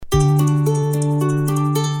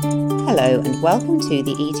Hello and welcome to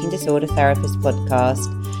the Eating Disorder Therapist podcast.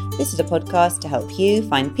 This is a podcast to help you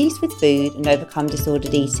find peace with food and overcome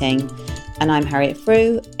disordered eating. And I'm Harriet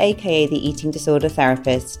Frew, aka the Eating Disorder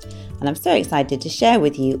Therapist. And I'm so excited to share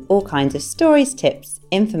with you all kinds of stories, tips,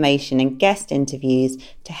 information and guest interviews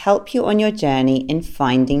to help you on your journey in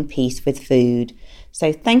finding peace with food.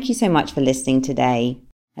 So thank you so much for listening today.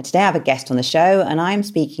 And today I have a guest on the show and I'm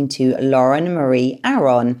speaking to Lauren Marie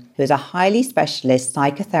Aron, who is a highly specialist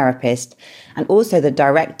psychotherapist and also the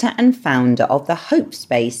director and founder of the Hope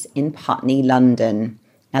Space in Putney, London.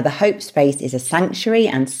 Now, the Hope Space is a sanctuary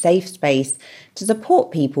and safe space to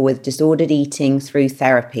support people with disordered eating through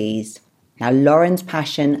therapies. Now, Lauren's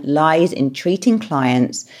passion lies in treating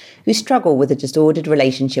clients who struggle with a disordered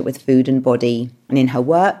relationship with food and body. And in her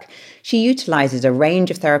work, she utilizes a range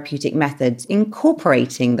of therapeutic methods,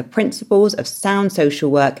 incorporating the principles of sound social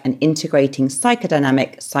work and integrating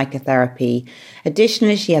psychodynamic psychotherapy.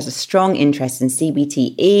 Additionally, she has a strong interest in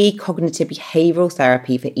CBTE, cognitive behavioral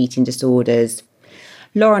therapy for eating disorders.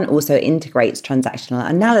 Lauren also integrates transactional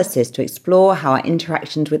analysis to explore how our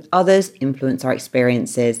interactions with others influence our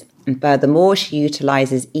experiences. And furthermore, she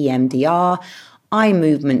utilizes EMDR, eye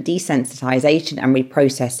movement desensitization and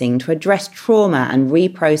reprocessing to address trauma and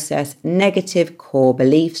reprocess negative core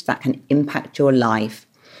beliefs that can impact your life.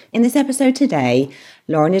 In this episode today,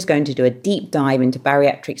 Lauren is going to do a deep dive into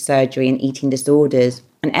bariatric surgery and eating disorders,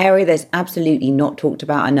 an area that's absolutely not talked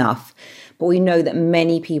about enough. But we know that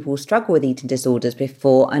many people struggle with eating disorders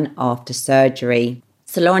before and after surgery.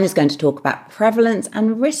 So Lauren is going to talk about prevalence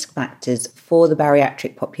and risk factors for the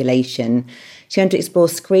bariatric population. She's going to explore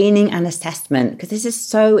screening and assessment because this is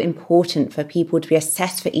so important for people to be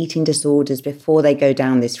assessed for eating disorders before they go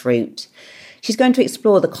down this route. She's going to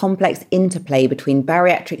explore the complex interplay between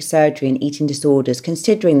bariatric surgery and eating disorders,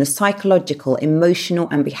 considering the psychological, emotional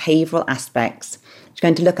and behavioural aspects. She's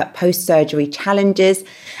going to look at post-surgery challenges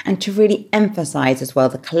and to really emphasise as well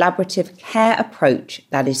the collaborative care approach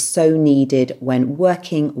that is so needed when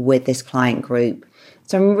working with this client group.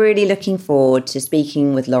 So I'm really looking forward to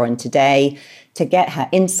speaking with Lauren today to get her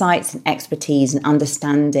insights and expertise and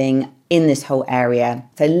understanding in this whole area.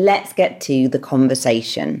 So let's get to the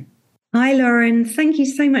conversation. Hi, Lauren. Thank you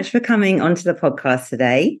so much for coming onto the podcast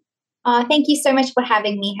today. Thank you so much for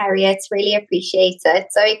having me, Harriet. Really appreciate it.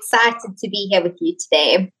 So excited to be here with you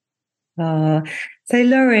today. So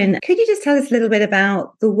Lauren, could you just tell us a little bit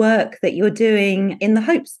about the work that you're doing in the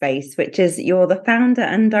Hope Space, which is you're the founder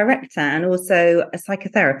and director and also a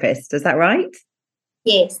psychotherapist. Is that right?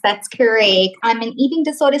 Yes, that's correct. I'm an eating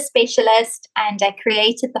disorder specialist and I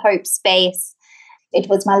created the Hope Space. It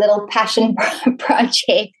was my little passion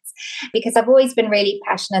project, because I've always been really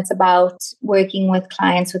passionate about working with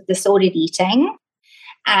clients with disordered eating.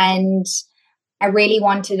 And I really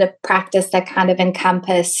wanted a practice that kind of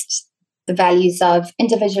encompassed the values of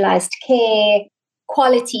individualized care,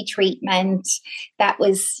 quality treatment. That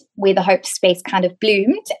was where the Hope Space kind of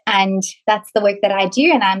bloomed. And that's the work that I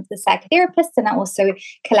do. And I'm the psychotherapist. And I also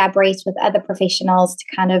collaborate with other professionals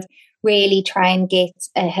to kind of really try and get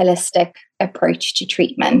a holistic approach to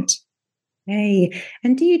treatment. Hey,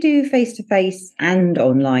 and do you do face-to-face and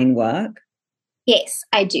online work? Yes,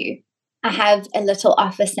 I do. I have a little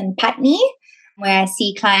office in Putney where I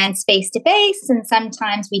see clients face-to-face, and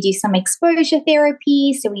sometimes we do some exposure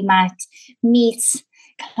therapy. So we might meet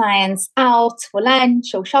clients out for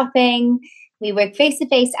lunch or shopping. We work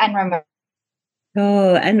face-to-face and remote.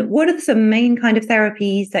 Oh, and what are some main kind of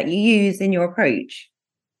therapies that you use in your approach?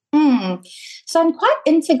 So I'm quite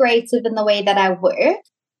integrative in the way that I work.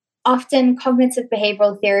 Often cognitive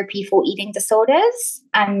behavioral therapy for eating disorders.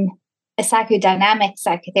 I'm a psychodynamic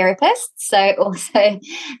psychotherapist, so also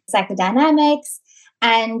psychodynamics.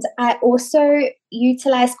 And I also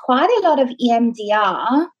utilize quite a lot of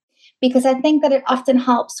EMDR because I think that it often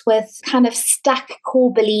helps with kind of stuck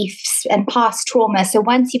core beliefs and past trauma. So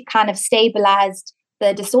once you've kind of stabilized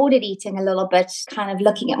the disordered eating a little bit, kind of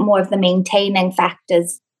looking at more of the maintaining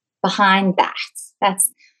factors behind that.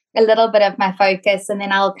 That's a little bit of my focus, and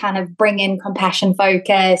then I'll kind of bring in compassion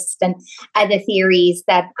focused and other theories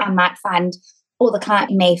that I might find or the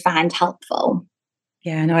client may find helpful.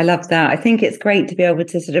 Yeah, no, I love that. I think it's great to be able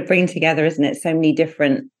to sort of bring together, isn't it, so many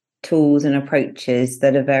different tools and approaches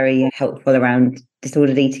that are very helpful around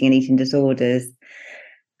disordered eating and eating disorders.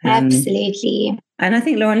 Absolutely. And I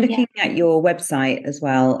think, Lauren, looking at your website as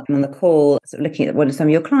well on the call, sort of looking at what some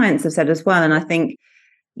of your clients have said as well, and I think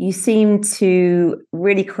you seem to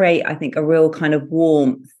really create, I think, a real kind of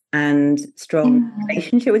warmth and strong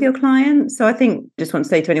relationship with your clients. So I think just want to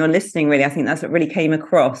say to anyone listening, really, I think that's what really came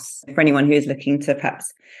across for anyone who is looking to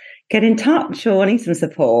perhaps get in touch or need some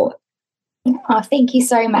support. Oh, thank you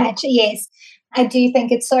so much. Yes, I do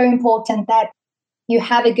think it's so important that you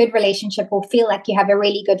have a good relationship or feel like you have a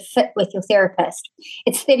really good fit with your therapist.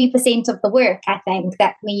 It's 30% of the work, I think,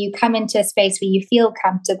 that when you come into a space where you feel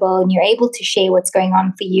comfortable and you're able to share what's going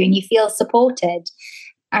on for you and you feel supported.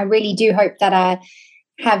 I really do hope that I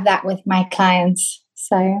have that with my clients.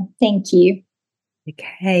 So thank you.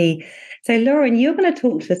 Okay. So, Lauren, you're going to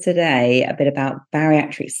talk to us today a bit about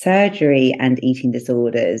bariatric surgery and eating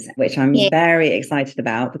disorders, which I'm very excited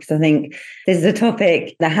about because I think this is a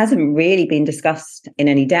topic that hasn't really been discussed in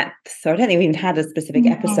any depth. So I don't think we even had a specific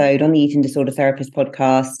episode on the Eating Disorder Therapist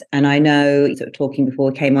podcast. And I know, sort of talking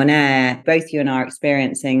before we came on air, both you and I are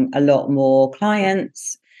experiencing a lot more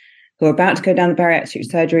clients who are about to go down the bariatric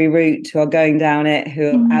surgery route, who are going down it,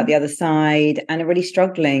 who are out the other side and are really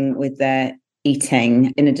struggling with their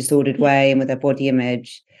eating in a disordered way and with their body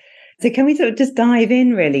image. So can we sort of just dive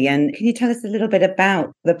in really? And can you tell us a little bit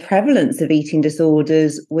about the prevalence of eating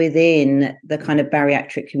disorders within the kind of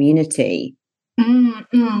bariatric community?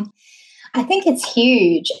 I think it's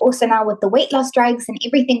huge. Also now with the weight loss drugs and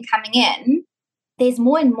everything coming in, there's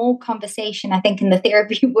more and more conversation, I think, in the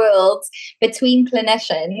therapy world between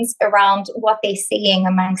clinicians around what they're seeing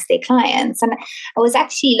amongst their clients. And I was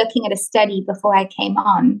actually looking at a study before I came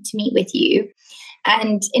on to meet with you.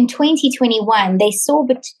 And in 2021, they saw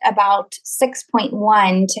about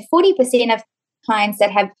 6.1 to 40% of clients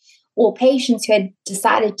that have, or patients who had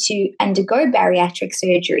decided to undergo bariatric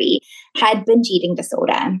surgery had binge eating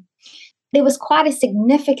disorder. There was quite a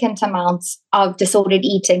significant amount of disordered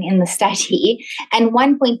eating in the study, and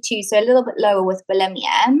 1.2, so a little bit lower with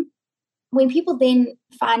bulimia. When people then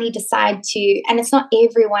finally decide to, and it's not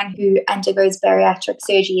everyone who undergoes bariatric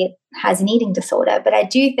surgery has an eating disorder, but I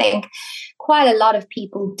do think quite a lot of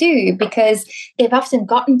people do because they've often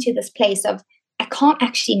gotten to this place of, I can't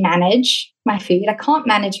actually manage my food, I can't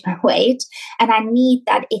manage my weight, and I need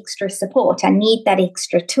that extra support. I need that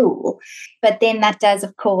extra tool. But then that does,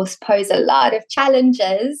 of course, pose a lot of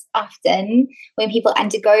challenges often when people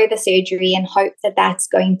undergo the surgery and hope that that's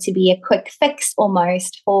going to be a quick fix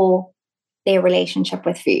almost for their relationship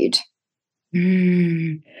with food.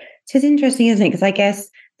 So it's interesting, isn't it? Because I guess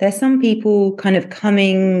there's some people kind of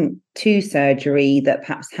coming to surgery that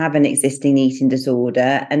perhaps have an existing eating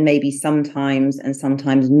disorder and maybe sometimes and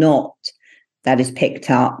sometimes not that is picked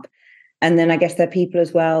up. And then I guess there are people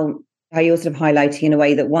as well, how you're sort of highlighting in a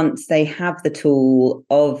way that once they have the tool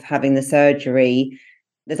of having the surgery,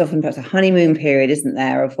 there's often perhaps a honeymoon period, isn't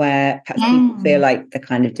there, of where perhaps people feel like they're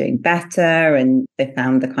kind of doing better and they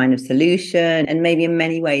found the kind of solution. And maybe in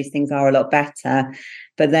many ways things are a lot better.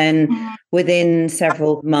 But then within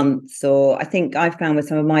several months, or I think I've found with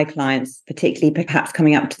some of my clients, particularly perhaps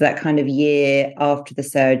coming up to that kind of year after the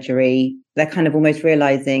surgery, they're kind of almost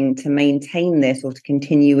realizing to maintain this or to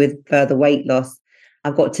continue with further weight loss,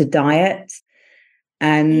 I've got to diet.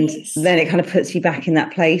 And then it kind of puts you back in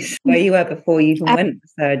that place where you were before you even went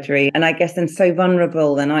for surgery. And I guess then so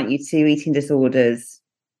vulnerable then, aren't you, to eating disorders?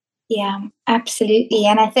 Yeah, absolutely.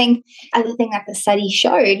 And I think other thing that the study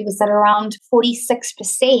showed was that around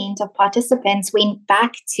 46% of participants went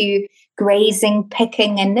back to grazing,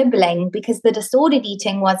 picking, and nibbling because the disordered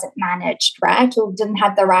eating wasn't managed, right? Or didn't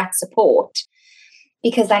have the right support.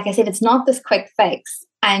 Because like I said, it's not this quick fix.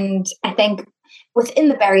 And I think within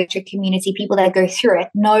the bariatric community, people that go through it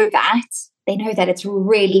know that. They know that it's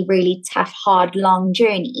really, really tough, hard, long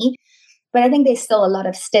journey. But I think there's still a lot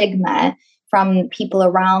of stigma from people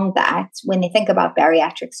around that when they think about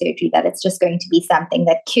bariatric surgery, that it's just going to be something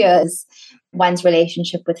that cures one's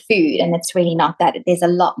relationship with food. And it's really not that. There's a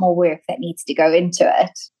lot more work that needs to go into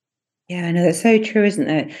it. Yeah, I know, that's so true, isn't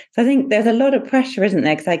it? So I think there's a lot of pressure, isn't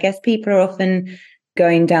there? Because I guess people are often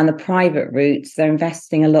going down the private routes. They're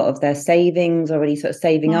investing a lot of their savings, already sort of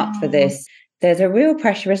saving up for this. There's a real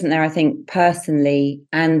pressure, isn't there, I think, personally,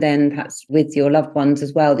 and then perhaps with your loved ones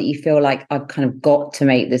as well, that you feel like I've kind of got to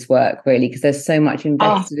make this work, really, because there's so much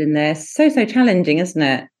invested in there. So challenging, isn't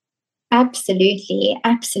it? Absolutely,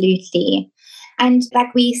 absolutely. And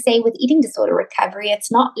like we say with eating disorder recovery,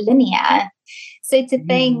 it's not linear. So to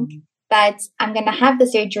think that I'm going to have the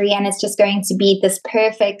surgery and it's just going to be this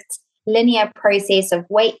perfect linear process of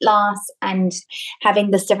weight loss and having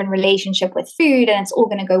this different relationship with food and it's all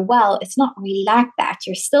going to go well. It's not really like that.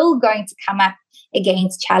 You're still going to come up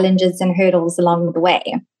against challenges and hurdles along the way.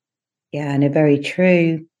 Yeah, no, very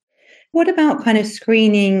true. What about kind of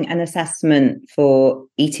screening and assessment for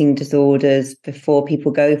eating disorders before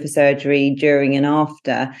people go for surgery, during and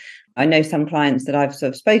after? I know some clients that I've sort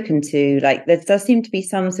of spoken to, like there does seem to be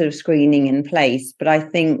some sort of screening in place, but I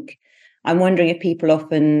think I'm wondering if people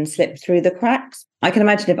often slip through the cracks. I can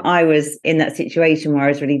imagine if I was in that situation where I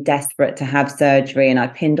was really desperate to have surgery and I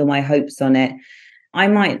pinned all my hopes on it, I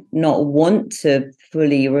might not want to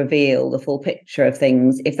fully reveal the full picture of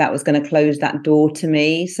things if that was going to close that door to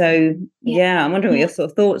me. So, yeah, I'm wondering what your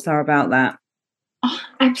sort of thoughts are about that. Oh,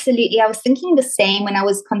 absolutely. I was thinking the same when I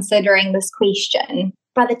was considering this question.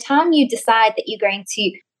 By the time you decide that you're going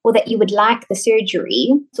to, or that you would like the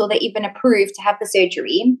surgery, or that you've been approved to have the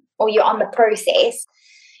surgery, or you're on the process,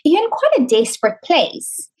 you're in quite a desperate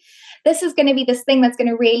place. This is going to be this thing that's going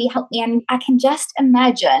to really help me. And I can just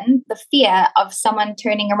imagine the fear of someone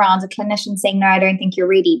turning around, a clinician saying, no, I don't think you're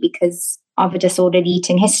ready because of a disordered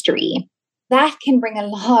eating history. That can bring a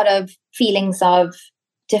lot of feelings of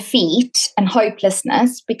defeat and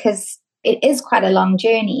hopelessness because it is quite a long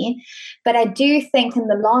journey. But I do think in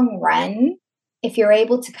the long run, if you're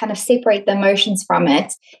able to kind of separate the emotions from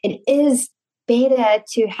it, it is better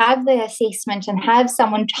to have the assessment and have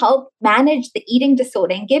someone help manage the eating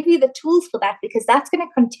disorder and give you the tools for that, because that's going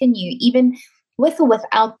to continue even with or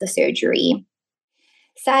without the surgery.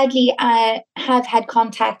 Sadly, I have had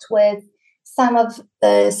contact with some of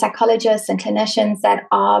the psychologists and clinicians that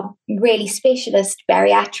are really specialist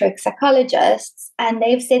bariatric psychologists, and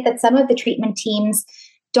they've said that some of the treatment teams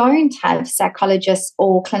don't have psychologists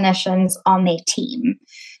or clinicians on their team.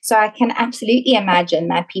 So I can absolutely imagine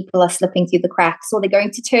that people are slipping through the cracks, or they're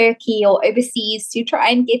going to Turkey or overseas to try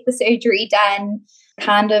and get the surgery done,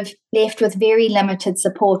 kind of left with very limited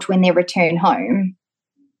support when they return home.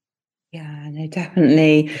 Yeah, no,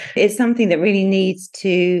 definitely. It's something that really needs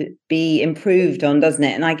to be improved on, doesn't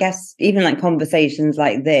it? And I guess even like conversations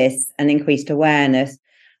like this and increased awareness,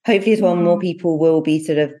 hopefully as well, more people will be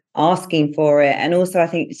sort of asking for it. And also, I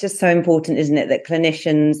think it's just so important, isn't it, that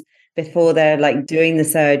clinicians, before they're like doing the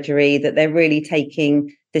surgery, that they're really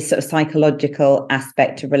taking this sort of psychological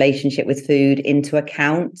aspect of relationship with food into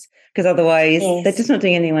account, because otherwise they're just not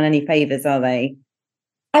doing anyone any favors, are they?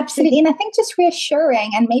 Absolutely. And I think just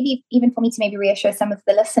reassuring, and maybe even for me to maybe reassure some of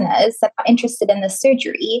the listeners that are interested in this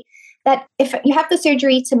surgery, that if you have the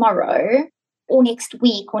surgery tomorrow or next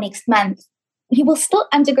week or next month, you will still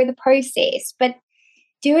undergo the process, but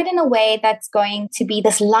do it in a way that's going to be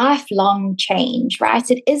this lifelong change, right?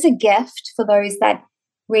 It is a gift for those that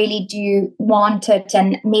really do want it,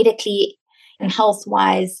 and medically and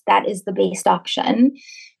health-wise, that is the best option.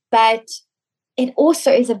 But it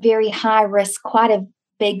also is a very high risk, quite a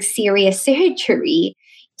big, serious surgery.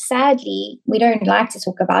 Sadly, we don't like to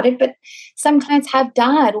talk about it, but some clients have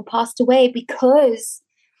died or passed away because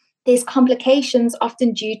there's complications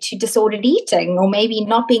often due to disordered eating, or maybe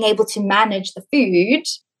not being able to manage the food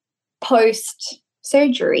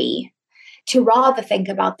post-surgery, to rather think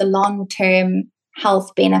about the long-term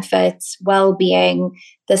health benefits, well-being,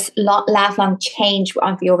 this lifelong change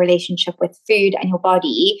of your relationship with food and your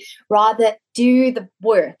body, rather do the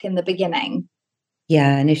work in the beginning.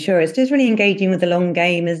 Yeah, and sure, it's just really engaging with the long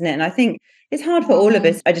game, isn't it? And I think it's hard for all of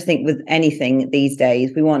us. I just think with anything these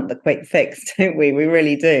days, we want the quick fix, don't we? We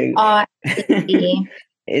really do.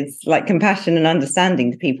 It's like compassion and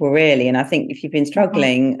understanding to people, really. And I think if you've been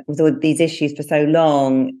struggling with all these issues for so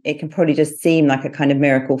long, it can probably just seem like a kind of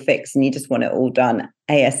miracle fix, and you just want it all done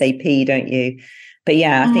ASAP, don't you? But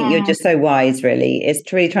yeah, I think you're just so wise, really.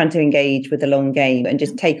 It's really trying to engage with the long game and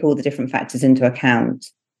just take all the different factors into account.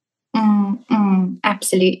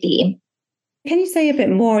 Absolutely. Can you say a bit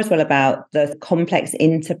more as well about the complex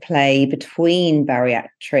interplay between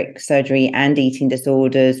bariatric surgery and eating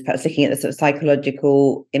disorders, perhaps looking at the sort of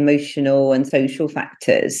psychological, emotional, and social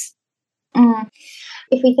factors?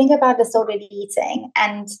 If we think about disordered eating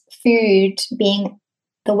and food being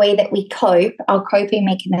the way that we cope, our coping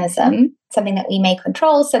mechanism, something that we may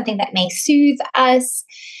control, something that may soothe us.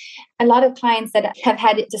 A lot of clients that have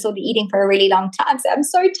had disordered eating for a really long time say, I'm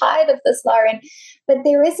so tired of this, Lauren. But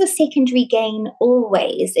there is a secondary gain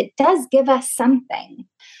always. It does give us something.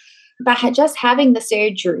 But just having the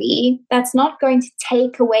surgery, that's not going to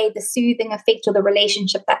take away the soothing effect or the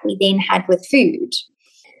relationship that we then had with food.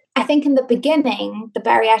 I think in the beginning, the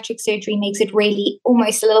bariatric surgery makes it really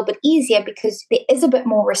almost a little bit easier because there is a bit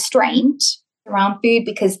more restraint around food,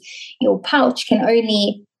 because your pouch can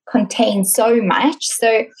only contain so much.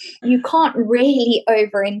 So you can't really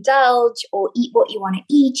overindulge or eat what you want to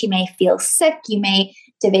eat. You may feel sick. You may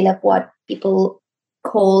develop what people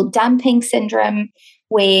call dumping syndrome,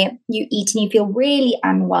 where you eat and you feel really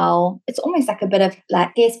unwell. It's almost like a bit of, like,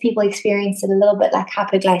 I guess people experience it a little bit like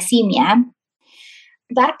hypoglycemia.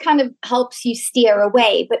 That kind of helps you steer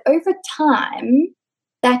away. But over time,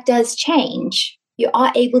 that does change. You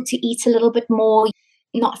are able to eat a little bit more,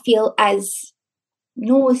 not feel as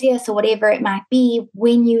nauseous or whatever it might be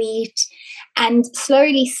when you eat. And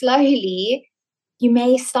slowly, you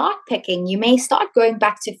may start picking, you may start going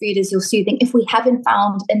back to food as your soothing if we haven't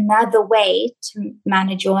found another way to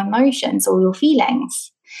manage your emotions or your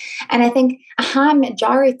feelings. And I think a high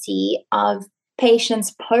majority of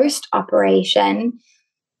patients post-operation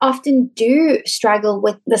often do struggle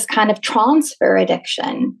with this kind of transfer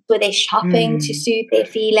addiction, where they're shopping to soothe their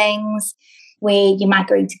feelings, where you might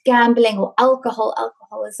go into gambling or alcohol.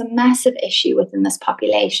 Alcohol is a massive issue within this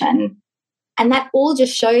population. And that all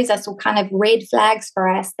just shows us, all kind of red flags for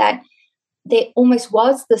us, that there almost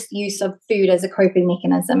was this use of food as a coping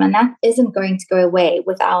mechanism. And that isn't going to go away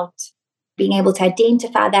without being able to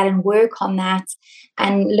identify that and work on that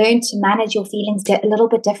and learn to manage your feelings a little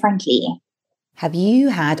bit differently. Have you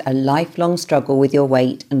had a lifelong struggle with your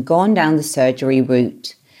weight and gone down the surgery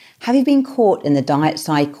route? Have you been caught in the diet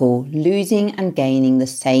cycle, losing and gaining the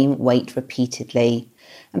same weight repeatedly?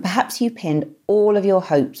 And perhaps you pinned all of your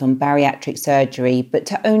hopes on bariatric surgery, but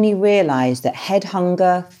to only realise that head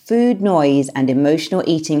hunger, food noise and emotional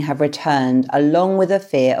eating have returned, along with a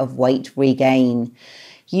fear of weight regain.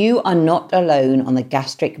 You are not alone on the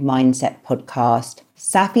Gastric Mindset podcast.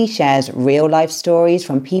 Safi shares real-life stories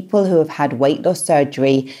from people who have had weight loss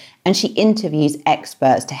surgery, and she interviews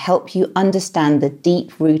experts to help you understand the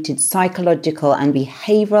deep-rooted psychological and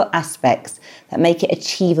behavioural aspects that make it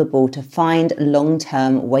achievable to find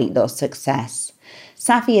long-term weight loss success.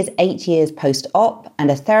 Safi is 8 years post-op and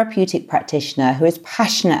a therapeutic practitioner who is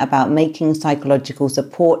passionate about making psychological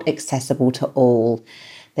support accessible to all.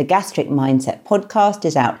 The Gastric Mindset podcast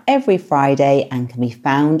is out every Friday and can be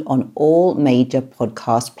found on all major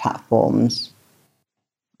podcast platforms.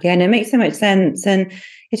 Yeah, and it makes so much sense. And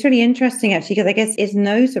it's really interesting, actually, because I guess it's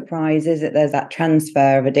no surprise, is it, there's that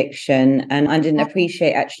transfer of addiction. And I didn't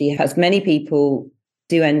appreciate, actually, how many people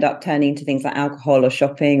do end up turning to things like alcohol or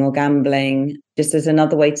shopping or gambling, just as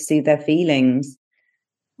another way to soothe their feelings.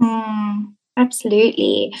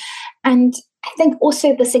 Absolutely. And I think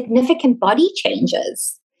also the significant body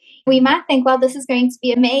changes. We might think, well, this is going to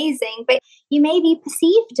be amazing, but you may be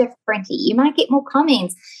perceived differently. You might get more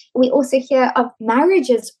comments. We also hear of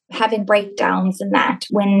marriages having breakdowns and that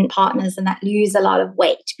when partners and that lose a lot of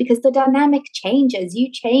weight because the dynamic changes.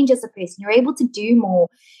 You change as a person. You're able to do more.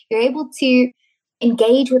 You're able to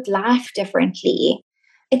engage with life differently.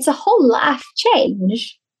 It's a whole life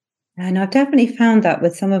change. And I've definitely found that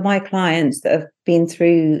with some of my clients that have been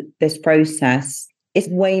through this process. It's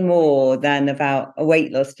way more than about a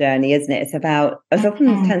weight loss journey, isn't it? It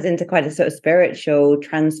often turns into quite a sort of spiritual,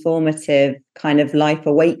 transformative kind of life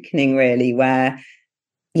awakening, really, where,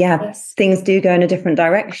 things do go in a different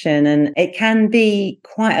direction. And it can be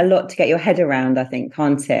quite a lot to get your head around, I think,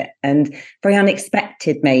 can't it? And very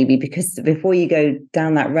unexpected, maybe, because before you go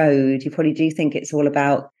down that road, you probably do think it's all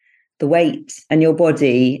about the weight and your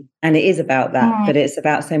body. And it is about that, but it's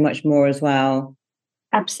about so much more as well.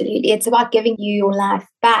 Absolutely. It's about giving you your life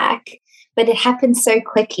back, but it happens so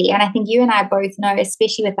quickly. And I think you and I both know,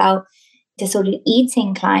 especially with our disordered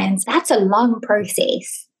eating clients, that's a long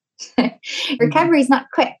process. Recovery is not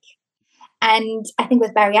quick. And I think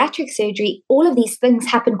with bariatric surgery, all of these things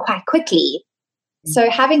happen quite quickly. So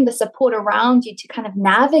having the support around you to kind of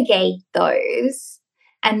navigate those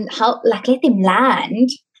and help, let them land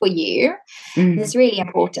for you is really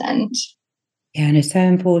important. Yeah, and it's so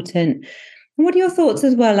important. What are your thoughts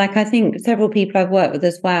as well? Like, I think several people I've worked with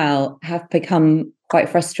as well have become quite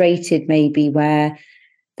frustrated, maybe, where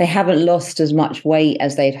they haven't lost as much weight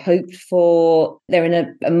as they'd hoped for. They're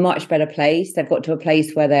in a much better place. They've got to a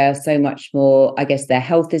place where they're so much more, I guess their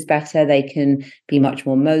health is better. They can be much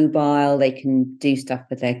more mobile. They can do stuff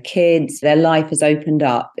with their kids. Their life has opened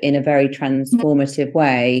up in a very transformative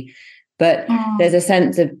way. But there's a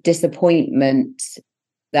sense of disappointment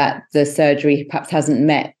that the surgery perhaps hasn't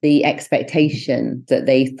met the expectation that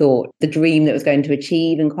they thought, the dream that was going to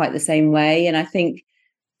achieve in quite the same way. And I think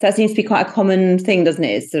that seems to be quite a common thing, doesn't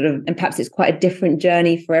it? It's and perhaps it's quite a different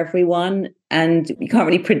journey for everyone. And you can't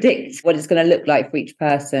really predict what it's going to look like for each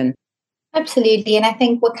person. Absolutely. And I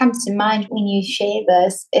think what comes to mind when you share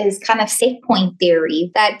this is kind of set point theory,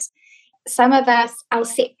 that some of us, our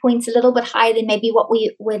set point's a little bit higher than maybe what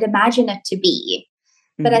we would imagine it to be.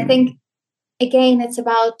 But I think, again, it's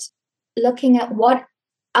about looking at what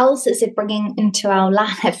else is it bringing into our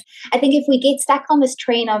life. I think if we get stuck on this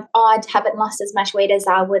train of, I haven't lost as much weight as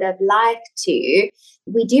I would have liked to,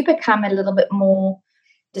 we do become a little bit more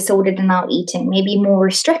disordered in our eating, maybe more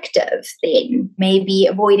restrictive then, maybe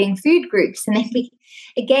avoiding food groups. And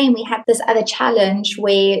then we have this other challenge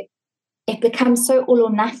where it becomes so all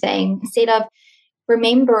or nothing instead of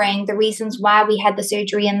remembering the reasons why we had the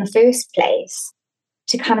surgery in the first place.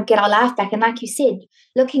 to kind of get our life back. And like you said,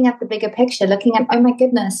 looking at the bigger picture, looking at, oh my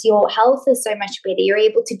goodness, your health is so much better. You're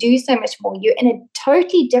able to do so much more. You're in a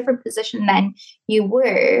totally different position than you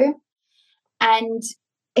were. And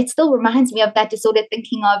it still reminds me of that disordered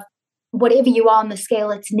thinking of whatever you are on the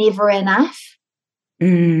scale, it's never enough.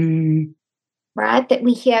 Right? That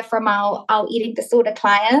we hear from our eating disorder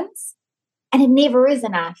clients. And it never is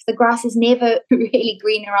enough. The grass is never really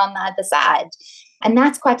greener on the other side. And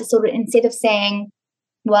that's quite disordered. Instead of saying,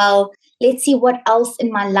 well, let's see what else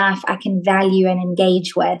in my life I can value and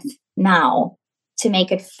engage with now to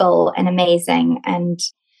make it full and amazing. And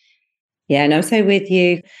yeah, and I'm so with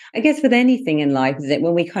you. I guess with anything in life, is it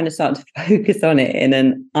when we kind of start to focus on it in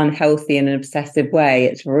an unhealthy and an obsessive way,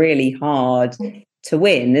 it's really hard to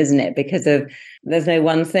win, isn't it? Because there's no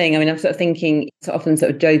one thing. I mean, I'm sort of thinking, I often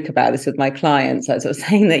sort of joke about this with my clients, like sort of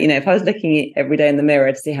saying that, if I was looking every day in the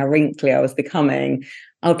mirror to see how wrinkly I was becoming,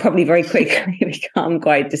 I would probably very quickly become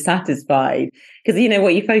quite dissatisfied, because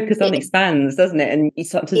what you focus on expands, doesn't it? And you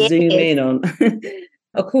start to zoom in on,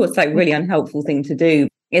 of course, like really unhelpful thing to do.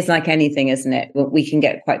 It's like anything, isn't it? We can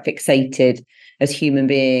get quite fixated as human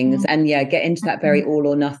beings and get into that very all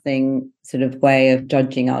or nothing sort of way of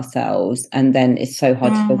judging ourselves. And then it's so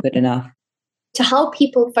hard to feel good enough. To help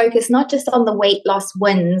people focus not just on the weight loss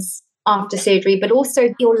wins after surgery, but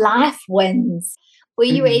also your life wins. Were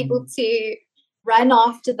you able to run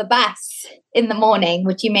after the bus in the morning,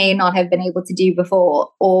 which you may not have been able to do before,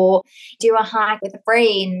 or do a hike with a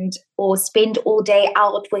friend, or spend all day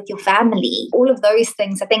out with your family? All of those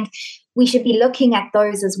things, I think we should be looking at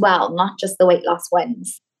those as well, not just the weight loss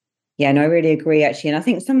wins. Yeah, no, I really agree, actually. And I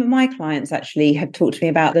think some of my clients actually have talked to me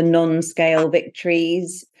about the non-scale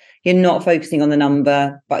victories. You're not focusing on the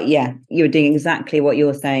number, but you're doing exactly what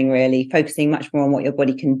you're saying, really, focusing much more on what your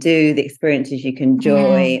body can do, the experiences you can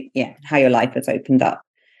enjoy, how your life has opened up.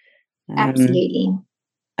 Absolutely.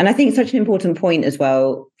 And I think it's such an important point as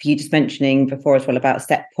well, for you just mentioning before as well about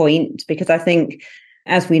set point, because I think,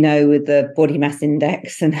 as we know with the body mass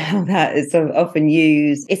index and how that is sort of often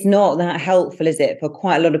used, it's not that helpful, is it, for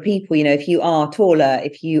quite a lot of people? If you are taller,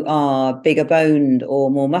 if you are bigger boned or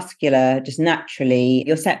more muscular, just naturally,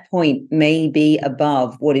 your set point may be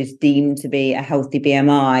above what is deemed to be a healthy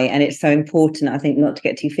BMI. And it's so important, I think, not to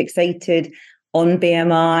get too fixated on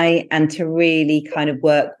BMI and to really kind of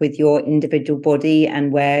work with your individual body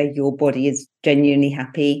and where your body is genuinely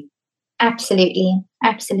happy. Absolutely.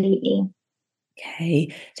 Absolutely.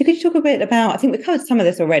 Okay, so could you talk a bit about, I think we covered some of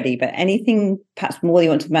this already, but anything perhaps more you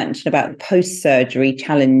want to mention about post-surgery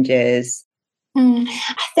challenges?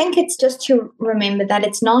 I think it's just to remember that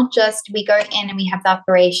it's not just we go in and we have the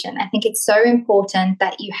operation. I think it's so important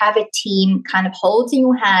that you have a team kind of holding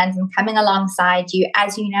your hands and coming alongside you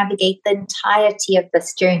as you navigate the entirety of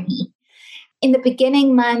this journey. In the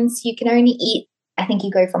beginning months, you can only eat, I think you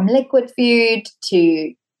go from liquid food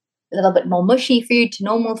to a little bit more mushy food to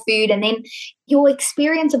normal food. And then your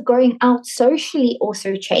experience of going out socially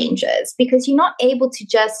also changes, because you're not able to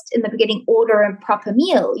just in the beginning order a proper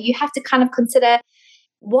meal. You have to kind of consider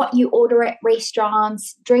what you order at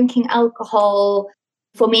restaurants, drinking alcohol.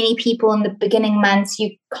 For many people in the beginning months,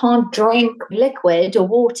 you can't drink liquid or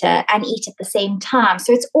water and eat at the same time.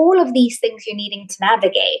 So it's all of these things you're needing to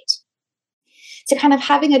navigate. So kind of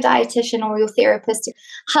having a dietitian or your therapist to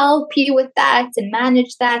help you with that and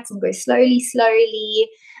manage that and go slowly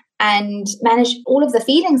and manage all of the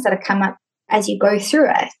feelings that come up as you go through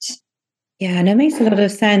it. Yeah, and it makes a lot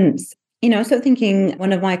of sense. I was sort of thinking,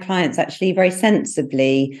 one of my clients actually very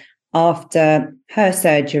sensibly, after her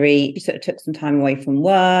surgery, she sort of took some time away from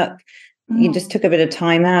work. You just took a bit of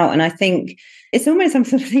time out. And I think it's almost, I'm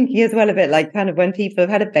sort of thinking as well a bit like kind of when people have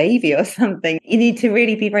had a baby or something, you need to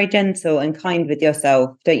really be very gentle and kind with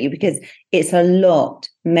yourself, don't you? Because it's a lot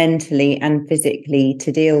mentally and physically to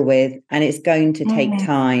deal with, and it's going to take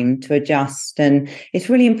time to adjust. And it's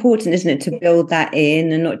really important, isn't it, to build that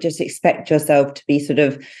in and not just expect yourself to be sort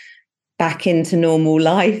of back into normal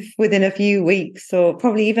life within a few weeks or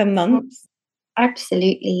probably even months.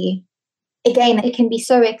 Absolutely. Again, it can be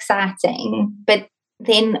so exciting, but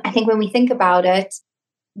then I think when we think about it,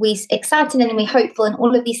 we're excited and we're hopeful and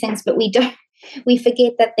all of these things, but we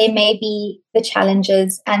forget that there may be the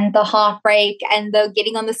challenges and the heartbreak and the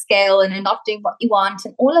getting on the scale and not doing what you want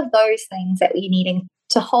and all of those things that we're needing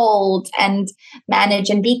to hold and manage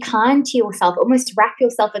and be kind to yourself, almost wrap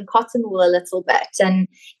yourself in cotton wool a little bit and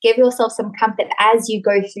give yourself some comfort as you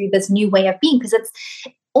go through this new way of being, because it's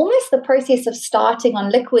almost the process of starting on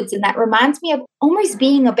liquids, and that reminds me of almost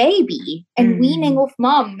being a baby and weaning off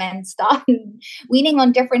mom and starting weaning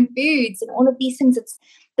on different foods and all of these things. It's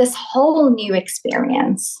this whole new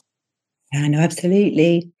experience. Yeah, no,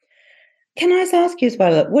 absolutely. Can I just ask you as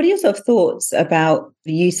well, what are your sort of thoughts about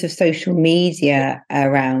the use of social media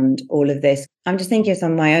around all of this? I'm just thinking of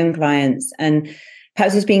some of my own clients, and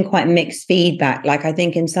perhaps it's been quite mixed feedback. Like, I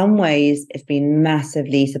think in some ways it's been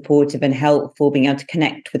massively supportive and helpful, being able to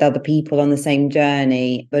connect with other people on the same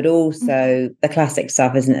journey, but also the classic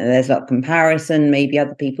stuff, isn't it? There's a lot of comparison. Maybe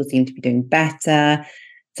other people seem to be doing better.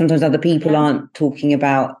 Sometimes other people aren't talking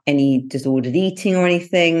about any disordered eating or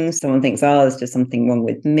anything. Someone thinks, oh, there's just something wrong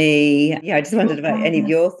with me. Yeah, I just wondered about any of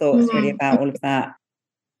your thoughts really about all of that.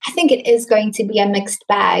 I think it is going to be a mixed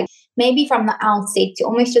bag. Maybe from the outset, to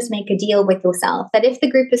almost just make a deal with yourself that if the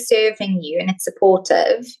group is serving you and it's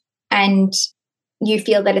supportive and you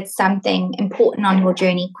feel that it's something important on your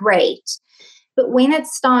journey, great. But when it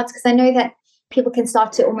starts, because I know that people can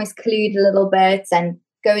start to almost collude a little bit and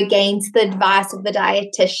go against the advice of the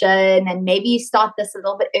dietitian, and maybe you start this a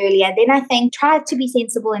little bit earlier, then I think try to be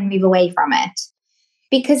sensible and move away from it,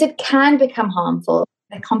 because it can become harmful.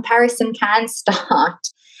 The comparison can start,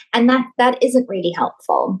 and that isn't really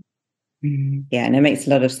helpful. Yeah, and it makes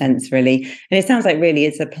a lot of sense, really. And it sounds like really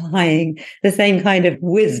it's applying the same kind of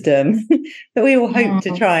wisdom that we all hope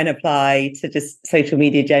to try and apply to just social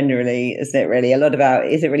media generally, isn't it really? A lot about,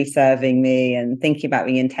 is it really serving me, and thinking about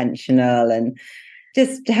being intentional and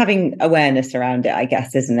just having awareness around it, I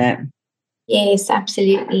guess, isn't it? Yes,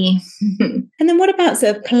 absolutely. And then what about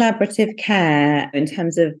sort of collaborative care in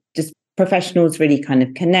terms of just professionals really kind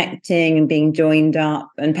of connecting and being joined up,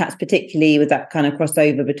 and perhaps particularly with that kind of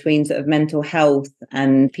crossover between sort of mental health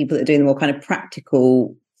and people that are doing the more kind of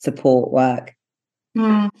practical support work?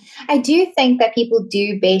 I do think that people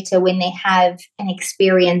do better when they have an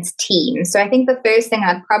experienced team. So I think the first thing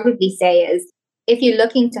I'd probably say is, if you're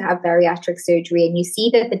looking to have bariatric surgery and you see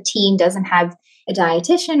that the team doesn't have a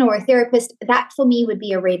dietitian or a therapist, that for me would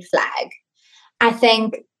be a red flag. I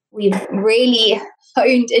think we've really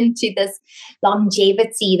honed into this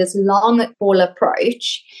longevity, this long haul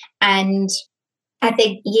approach. And I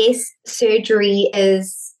think, yes, surgery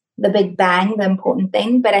is the big bang, the important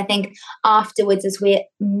thing, but I think afterwards is where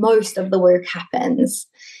most of the work happens.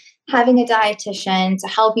 Having a dietitian to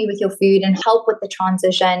help you with your food and help with the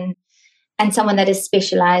transition, and someone that is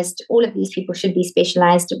specialized, all of these people should be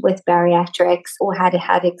specialized with bariatrics or had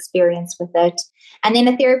experience with it. And then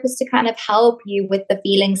a therapist to kind of help you with the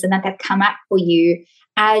feelings and that come up for you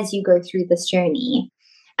as you go through this journey.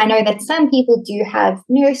 I know that some people do have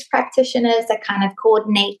nurse practitioners that kind of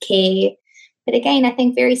coordinate care. But again, I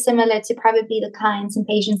think very similar to probably the clients and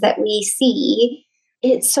patients that we see,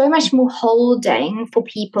 it's so much more holding for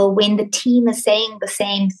people when the team is saying the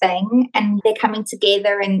same thing and they're coming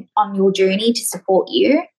together and on your journey to support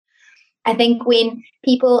you. I think when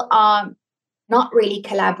people are not really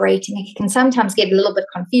collaborating, it can sometimes get a little bit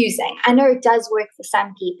confusing. I know it does work for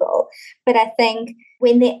some people, but I think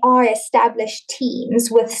when there are established teams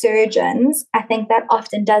with surgeons, I think that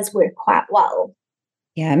often does work quite well.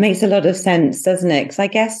 Yeah, it makes a lot of sense, doesn't it? Because I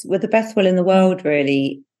guess with the best will in the world,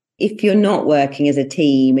 really, if you're not working as a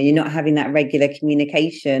team and you're not having that regular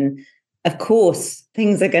communication, of course,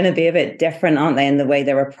 things are going to be a bit different, aren't they? In the way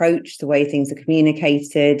they're approached, the way things are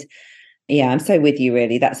communicated. Yeah, I'm so with you,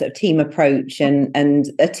 really. That sort of team approach and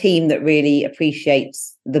a team that really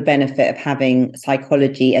appreciates the benefit of having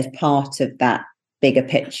psychology as part of that bigger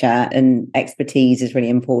picture and expertise is really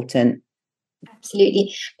important.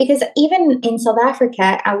 Absolutely. Because even in South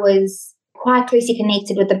Africa, I was quite closely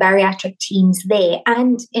connected with the bariatric teams there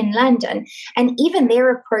and in London. And even their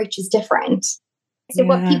approach is different. So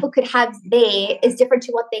what people could have there is different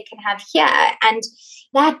to what they can have here. And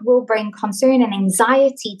that will bring concern and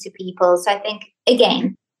anxiety to people. So I think,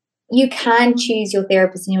 again, you can choose your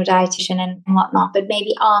therapist and your dietitian and whatnot, but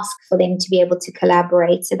maybe ask for them to be able to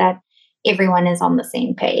collaborate so that everyone is on the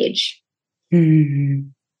same page. Mm-hmm.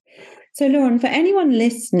 So, Lauren, for anyone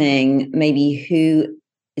listening, maybe who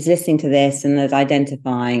is listening to this and is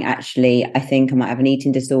identifying, actually, I think I might have an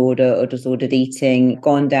eating disorder or disordered eating,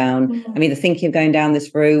 gone down, I'm either thinking of going down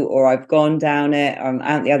this route or I've gone down it, or I'm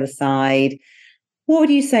out the other side. What would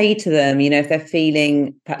you say to them, if they're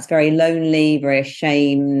feeling perhaps very lonely, very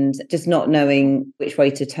ashamed, just not knowing which way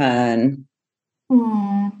to turn?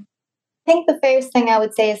 I think the first thing I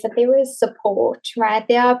would say is that there is support, right?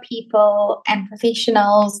 There are people and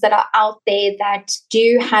professionals that are out there that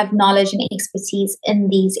do have knowledge and expertise in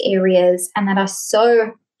these areas and that are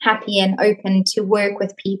so happy and open to work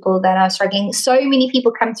with people that are struggling. So many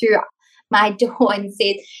people come through my door and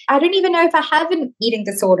said, I don't even know if I have an eating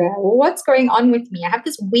disorder or what's going on with me. I have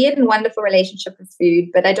this weird and wonderful relationship with food,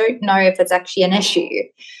 but I don't know if it's actually an issue.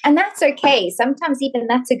 And that's okay. Sometimes even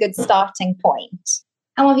that's a good starting point.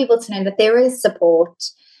 I want people to know that there is support.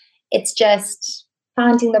 It's just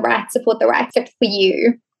finding the right support, the right fit for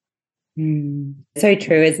you. So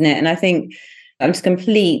true, isn't it? And I think I just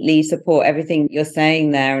completely support everything you're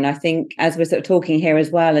saying there. And I think as we're sort of talking here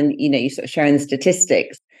as well, and, you know, you're sort of sharing the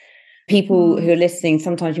statistics, people who are listening,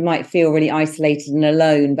 sometimes you might feel really isolated and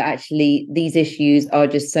alone, but actually these issues are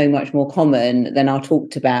just so much more common than are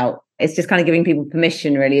talked about. It's just kind of giving people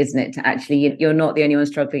permission, really, isn't it? To actually, you're not the only one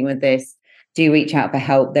struggling with this. Do reach out for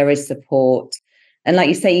help. There is support. And like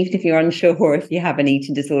you say, even if you're unsure or if you have an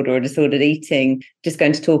eating disorder or disordered eating, just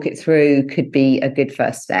going to talk it through could be a good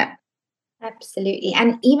first step. Absolutely.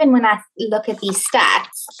 And even when I look at these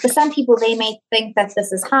stats, for some people, they may think that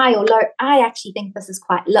this is high or low. I actually think this is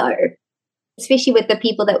quite low, especially with the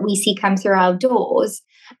people that we see come through our doors.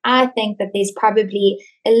 I think that there's probably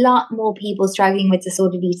a lot more people struggling with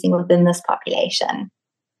disordered eating within this population.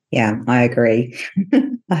 Yeah, I agree.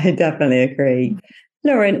 I definitely agree.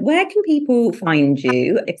 Lauren, where can people find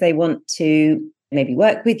you if they want to maybe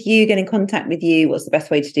work with you, get in contact with you? What's the best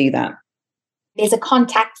way to do that? There's a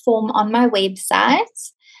contact form on my website,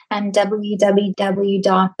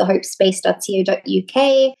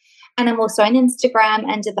 www.thehopespace.co.uk. And I'm also on Instagram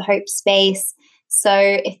under The Hope Space. So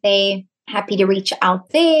if they're happy to reach out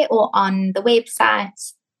there or on the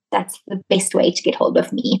website, that's the best way to get hold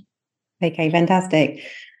of me. Okay, fantastic.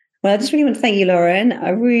 Well, I just really want to thank you, Lauren.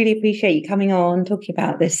 I really appreciate you coming on, talking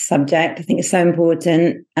about this subject. I think it's so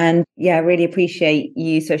important. And yeah, I really appreciate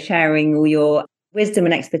you sort of sharing all your wisdom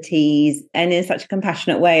and expertise and in such a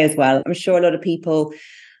compassionate way as well. I'm sure a lot of people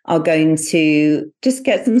are going to just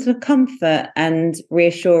get some sort of comfort and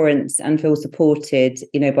reassurance and feel supported,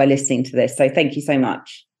 you know, by listening to this. So thank you so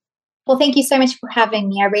much. Well, thank you so much for having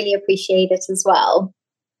me. I really appreciate it as well.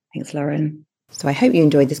 Thanks, Lauren. So I hope you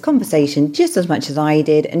enjoyed this conversation just as much as I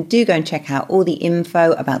did, and do go and check out all the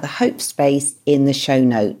info about the Hope Space in the show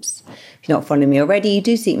notes. If you're not following me already,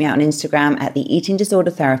 do seek me out on Instagram at the Eating Disorder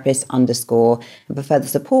Therapist _. And for further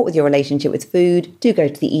support with your relationship with food, do go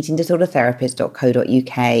to the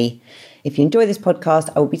eatingdisordertherapist.co.uk. If you enjoy this podcast,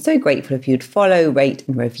 I would be so grateful if you'd follow, rate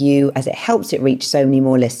and review, as it helps it reach so many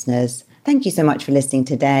more listeners. Thank you so much for listening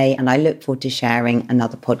today, and I look forward to sharing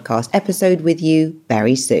another podcast episode with you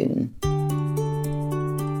very soon.